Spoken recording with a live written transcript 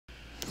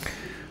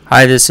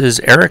Hi, this is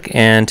Eric,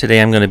 and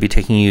today I'm going to be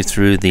taking you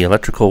through the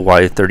Electrical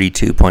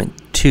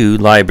Y32.2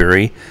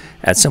 library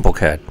at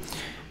SimpleCAD.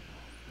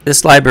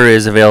 This library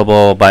is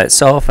available by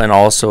itself and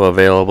also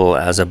available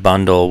as a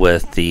bundle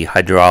with the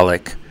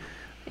hydraulic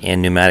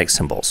and pneumatic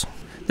symbols.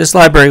 This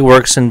library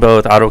works in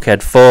both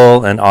AutoCAD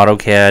Full and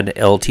AutoCAD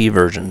LT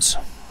versions.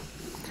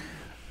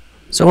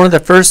 So one of the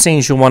first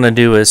things you'll want to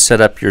do is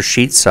set up your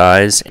sheet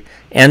size,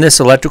 and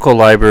this electrical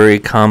library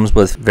comes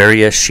with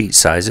various sheet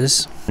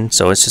sizes. And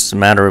so it's just a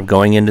matter of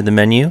going into the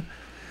menu,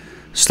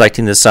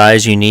 selecting the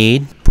size you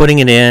need, putting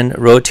it in,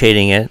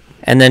 rotating it,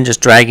 and then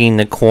just dragging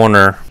the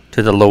corner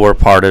to the lower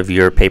part of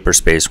your paper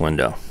space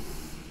window.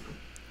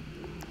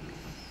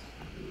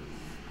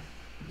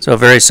 So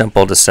very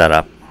simple to set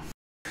up.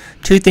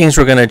 Two things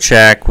we're going to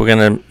check. We're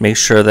going to make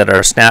sure that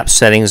our snap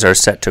settings are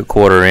set to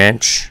 1/4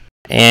 inch.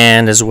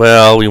 And as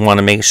well, we want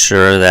to make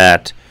sure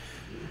that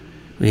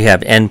we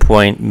have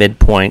endpoint,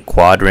 midpoint,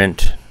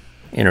 quadrant,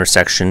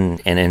 intersection,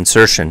 and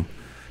insertion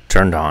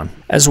turned on.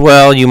 As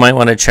well, you might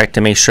want to check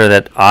to make sure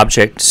that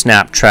object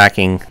snap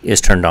tracking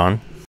is turned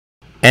on.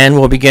 And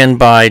we'll begin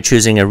by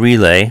choosing a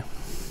relay.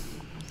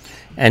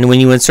 And when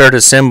you insert a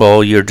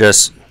symbol, you're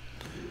just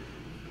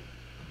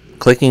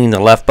clicking the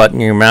left button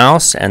of your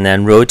mouse and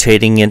then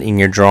rotating it in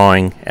your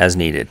drawing as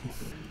needed.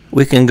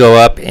 We can go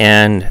up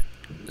and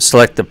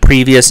select the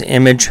previous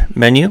image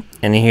menu,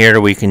 and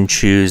here we can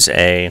choose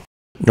a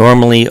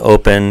normally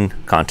open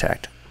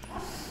contact.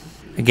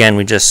 Again,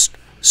 we just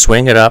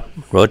swing it up,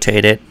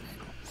 rotate it,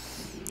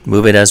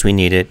 move it as we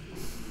need it.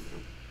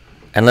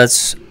 And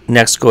let's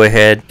next go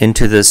ahead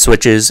into the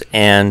switches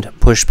and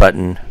push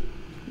button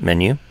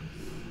menu.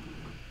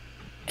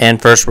 And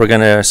first we're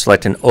going to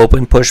select an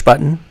open push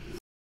button.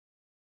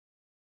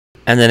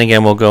 And then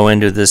again we'll go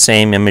into the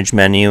same image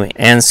menu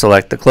and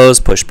select the close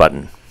push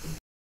button.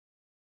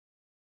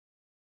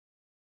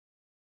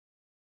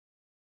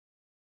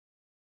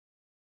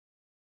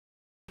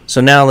 So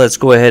now let's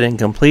go ahead and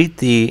complete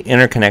the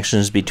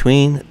interconnections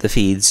between the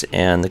feeds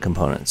and the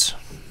components.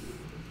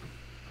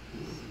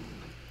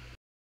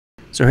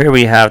 So here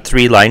we have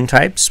 3 line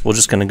types. We're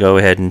just going to go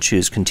ahead and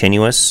choose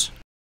continuous.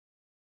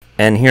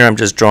 And here I'm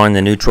just drawing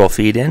the neutral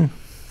feed in.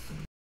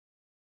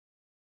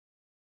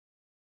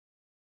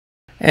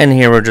 And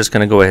here we're just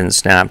going to go ahead and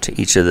snap to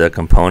each of the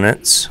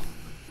components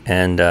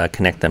and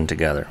connect them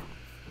together.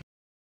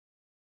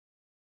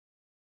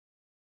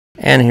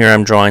 And here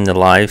I'm drawing the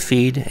live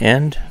feed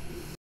end.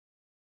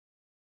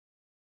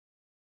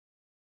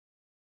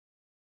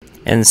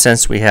 And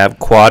since we have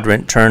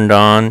quadrant turned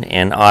on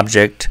and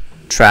object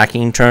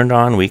tracking turned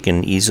on, we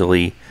can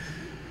easily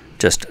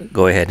just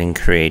go ahead and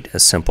create a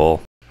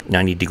simple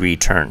 90-degree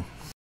turn.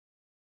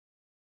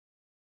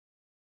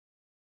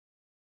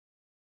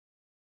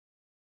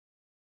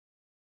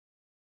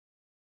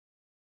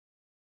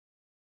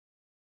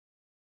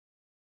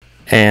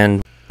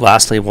 And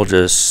lastly, we'll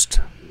just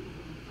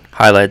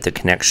highlight the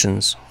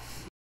connections.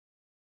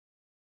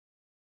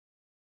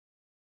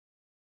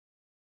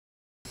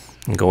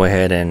 And go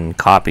ahead and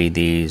copy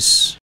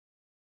these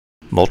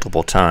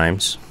multiple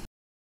times.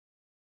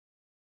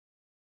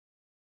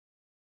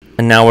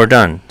 And now we're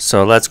done.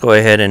 So let's go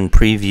ahead and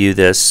preview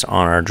this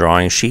on our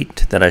drawing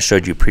sheet that I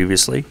showed you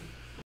previously.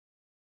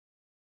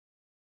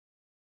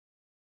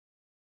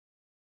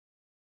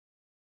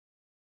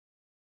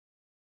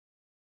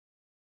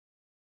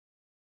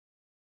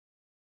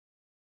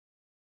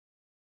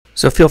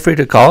 So feel free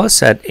to call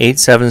us at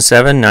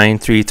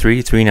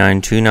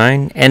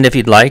 877-933-3929, and if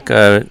you'd like,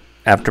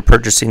 after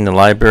purchasing the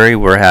library,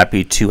 we're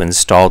happy to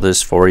install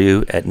this for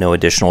you at no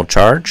additional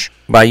charge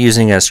by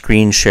using a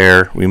screen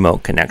share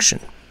remote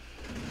connection.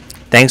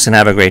 Thanks and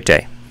have a great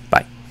day.